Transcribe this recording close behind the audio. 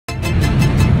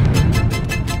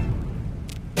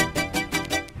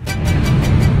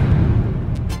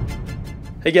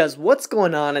Hey guys, what's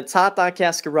going on? It's Hot Dog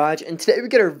Cast Garage, and today we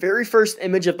get our very first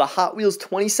image of the Hot Wheels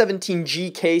 2017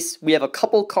 G case. We have a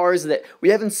couple cars that we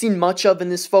haven't seen much of in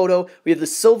this photo. We have the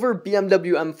silver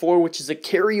BMW M4, which is a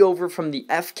carryover from the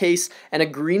F case, and a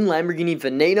green Lamborghini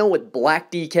Veneno with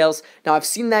black decals. Now, I've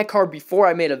seen that car before.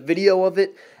 I made a video of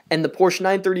it. And the Porsche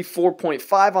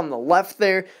 934.5 on the left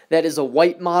there, that is a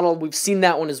white model. We've seen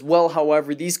that one as well.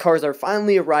 However, these cars are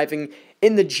finally arriving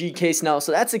in the G case now,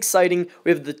 so that's exciting. We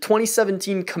have the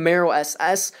 2017 Camaro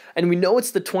SS, and we know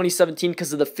it's the 2017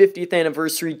 because of the 50th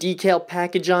anniversary decal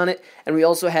package on it, and we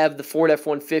also have the Ford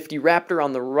F-150 Raptor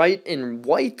on the right in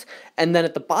white, and then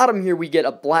at the bottom here we get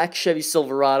a black Chevy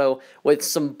Silverado with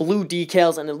some blue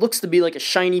decals, and it looks to be like a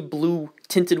shiny blue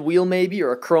tinted wheel maybe,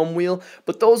 or a chrome wheel,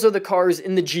 but those are the cars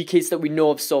in the G case that we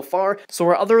know of so far. So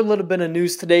our other little bit of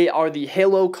news today are the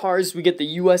Halo cars. We get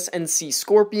the USNC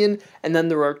Scorpion, and then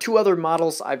there are two other models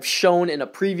I've shown in a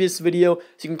previous video, so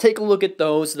you can take a look at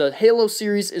those. The Halo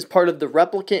series is part of the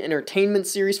Replicant Entertainment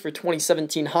series for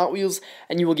 2017 Hot Wheels,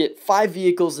 and you will get 5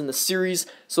 vehicles in the series,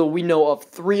 so we know of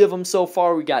 3 of them so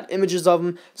far. We got images of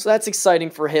them, so that's exciting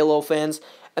for Halo fans.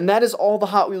 And that is all the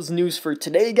Hot Wheels news for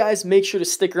today, guys. Make sure to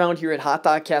stick around here at Hot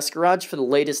Dog Cast Garage for the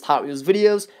latest Hot Wheels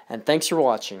videos, and thanks for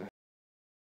watching.